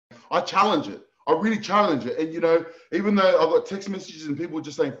I challenge it. I really challenge it. And, you know, even though I've got text messages and people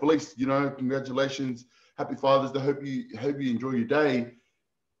just saying, Felice, you know, congratulations, happy Father's Day, hope you enjoy your day.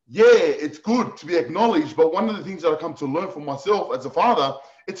 Yeah, it's good to be acknowledged. But one of the things that I come to learn for myself as a father,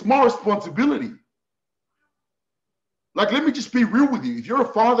 it's my responsibility. Like, let me just be real with you. If you're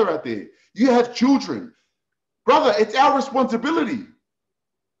a father out there, you have children, brother, it's our responsibility.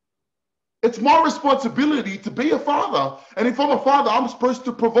 It's my responsibility to be a father. And if I'm a father, I'm supposed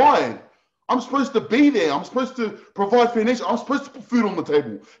to provide. I'm supposed to be there. I'm supposed to provide financial. I'm supposed to put food on the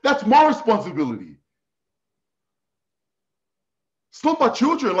table. That's my responsibility. It's not my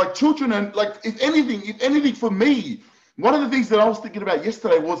children. Like children, and like if anything for me, one of the things that I was thinking about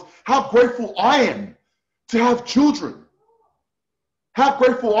yesterday was how grateful I am to have children. How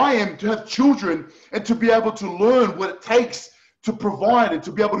grateful I am to have children and to be able to learn what it takes to provide and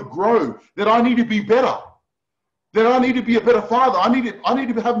to be able to grow, that I need to be better, that I need to be a better father. I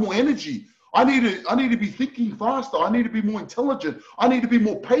need to have more energy. I need to be thinking faster. I need to be more intelligent. I need to be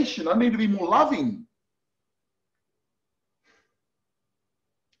more patient. I need to be more loving.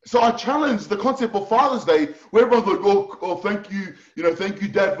 So I challenge the concept of Father's Day, where everyone's like, oh, thank you, thank you,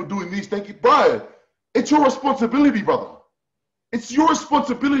 Dad, for doing this. Thank you, bro. It's your responsibility, brother. It's your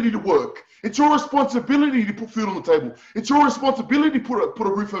responsibility to work. It's your responsibility to put food on the table. It's your responsibility to put a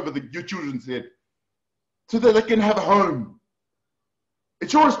roof over your children's head so that they can have a home.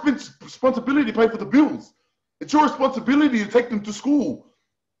 It's your responsibility to pay for the bills. It's your responsibility to take them to school,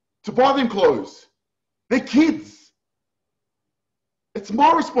 to buy them clothes. They're kids. It's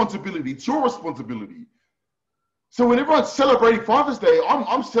my responsibility. It's your responsibility. So when everyone's celebrating Father's Day,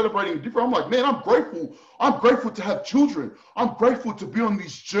 I'm celebrating different. I'm like, man, I'm grateful. I'm grateful to have children. I'm grateful to be on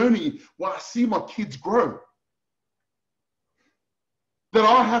this journey where I see my kids grow. That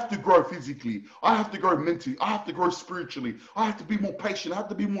I have to grow physically. I have to grow mentally. I have to grow spiritually. I have to be more patient. I have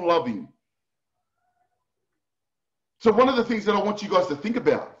to be more loving. So one of the things that I want you guys to think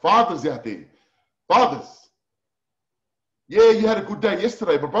about, fathers out there, fathers. Yeah, you had a good day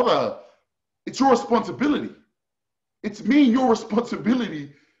yesterday, but brother, it's your responsibility. It's me and your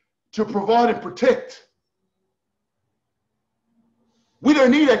responsibility to provide and protect. We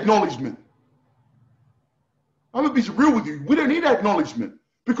don't need acknowledgement. I'm going to be real with you. We don't need acknowledgement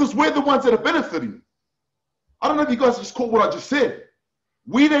because we're the ones that are benefiting. I don't know if you guys just caught what I just said.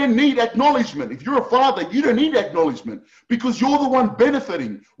 We don't need acknowledgement. If you're a father, you don't need acknowledgement because you're the one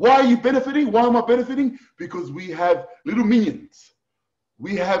benefiting. Why are you benefiting? Why am I benefiting? Because we have little minions.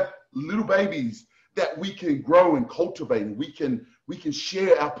 We have little babies that we can grow and cultivate, and we can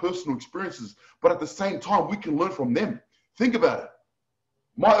share our personal experiences, but at the same time, we can learn from them. Think about it.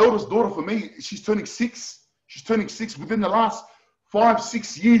 My eldest daughter, for me, she's turning 6. She's turning 6. Within the last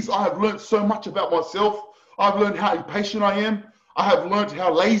 5-6 years, I have learned so much about myself. I've learned how impatient I am. I have learned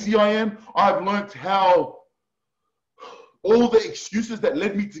how lazy I am. I have learned how all the excuses that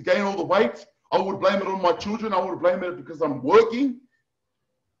led me to gain all the weight, I would blame it on my children. I would blame it because I'm working.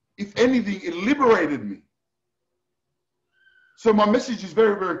 If anything, it liberated me. So my message is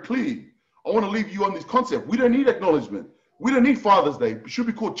very, very clear. I want to leave you on this concept. We don't need acknowledgement. We don't need Father's Day. It should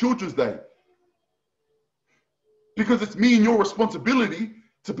be called Children's Day. Because it's me and your responsibility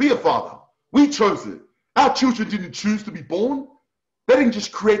to be a father. We chose it. Our children didn't choose to be born. They didn't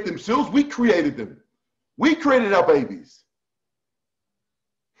just create themselves. We created them. We created our babies.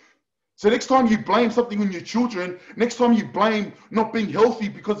 So next time you blame something on your children, next time you blame not being healthy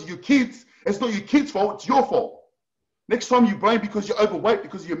because of your kids, it's not your kids' fault, it's your fault. Next time you blame because you're overweight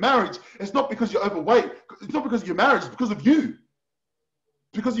because of your marriage, it's not because you're overweight, it's not because of your marriage, it's because of you.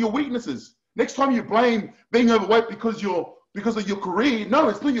 Because of your weaknesses. Next time you blame being overweight because of your career, no,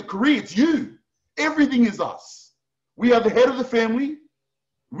 it's not your career, it's you. Everything is us. We are the head of the family.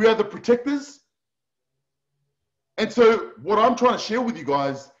 We are the protectors. And so what I'm trying to share with you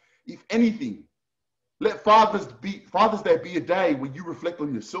guys, if anything, let Father's Day be a day where you reflect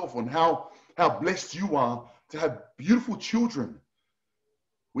on yourself, on how blessed you are to have beautiful children,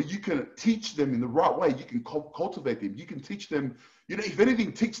 where you can teach them in the right way. You can cultivate them. You can teach them, if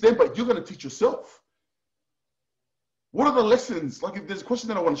anything, teach them, but you're going to teach yourself. What are the lessons? Like, if there's a question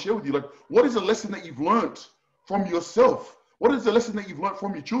that I want to share with you, like, what is a lesson that you've learned from yourself? What is the lesson that you've learned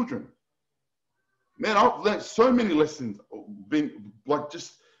from your children? Man, I've learned so many lessons.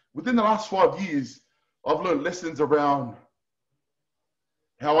 Just within the last 5 years, I've learned lessons around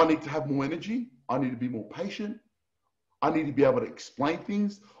how I need to have more energy. I need to be more patient. I need to be able to explain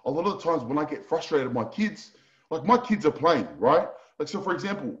things. A lot of the times when I get frustrated with my kids, like my kids are playing, right? Like, so for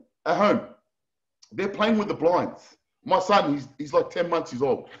example, at home, they're playing with the blinds. My son, he's like 10 months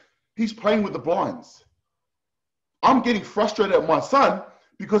old. He's playing with the blinds. I'm getting frustrated at my son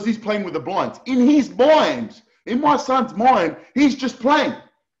because he's playing with the blinds. In his mind, in my son's mind, he's just playing.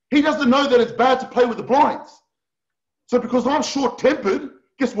 He doesn't know that it's bad to play with the blinds. So because I'm short-tempered,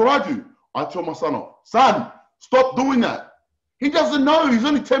 guess what I do? I tell my son off. Son, stop doing that. He doesn't know. He's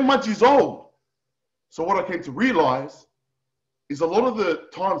only 10 months years old. So what I came to realize is a lot of the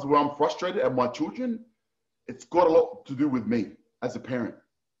times where I'm frustrated at my children, it's got a lot to do with me as a parent.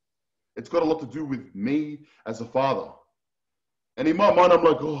 It's got a lot to do with me as a father. And in my mind, I'm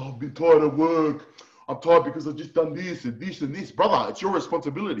like, oh, I've been tired of work. I'm tired because I've just done this and this and this. Brother, it's your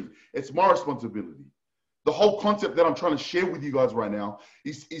responsibility. It's my responsibility. The whole concept that I'm trying to share with you guys right now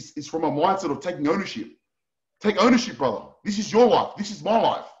is from a mindset of taking ownership. Take ownership, brother. This is your life. This is my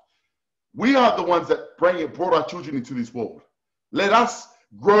life. We are the ones that brought our children into this world. Let us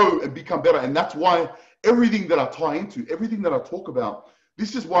grow and become better. And that's why everything that I tie into, everything that I talk about,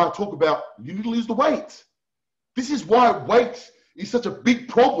 this is why I talk about you need to lose the weight. This is why weight is such a big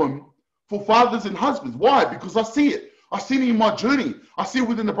problem for fathers and husbands. Why? Because I see it. I see it in my journey. I see it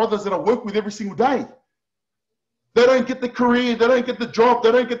within the brothers that I work with every single day. They don't get the career. They don't get the job.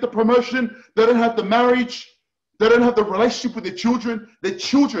 They don't get the promotion. They don't have the marriage. They don't have the relationship with their children. Their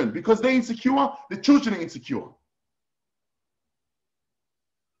children, because they're insecure, their children are insecure.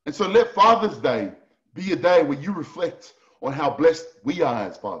 And so let Father's Day be a day where you reflect on how blessed we are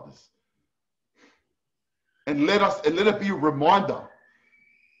as fathers. And let it be a reminder.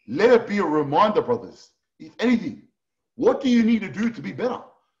 Let it be a reminder, brothers. If anything, what do you need to do to be better?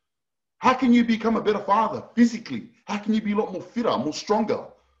 How can you become a better father physically? How can you be a lot more fitter, more stronger?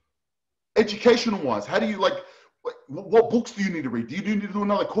 Educational wise, how do you what books do you need to read? Do you need to do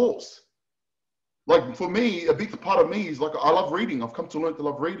another course? Like for me, a big part of me is like, I love reading. I've come to learn to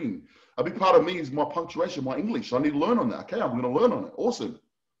love reading. A big part of me is my punctuation, my English. I need to learn on that. Okay, I'm going to learn on it. Awesome.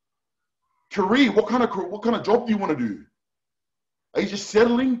 Career, what kind of job do you want to do? Are you just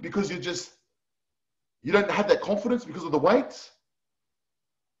settling because you don't have that confidence because of the weight?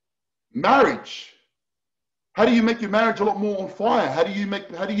 Marriage. How do you make your marriage a lot more on fire? How do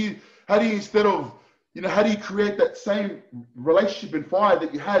you instead of, how do you create that same relationship and fire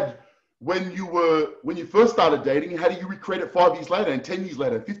that you had when you first started dating? How do you recreate it 5 years later and 10 years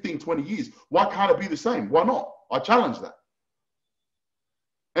later, 15, 20 years? Why can't it be the same? Why not? I challenge that.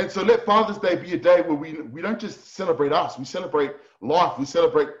 And so let Father's Day be a day where we don't just celebrate us. We celebrate life. We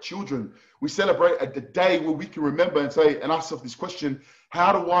celebrate children. We celebrate a day where we can remember and say, and ask ourselves this question: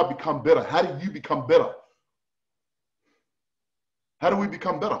 how do I become better? How do you become better? How do we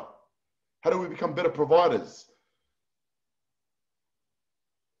become better? How do we become better providers?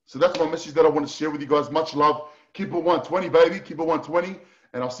 So that's my message that I want to share with you guys. Much love. Keep it 120, baby. Keep it 120.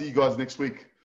 And I'll see you guys next week.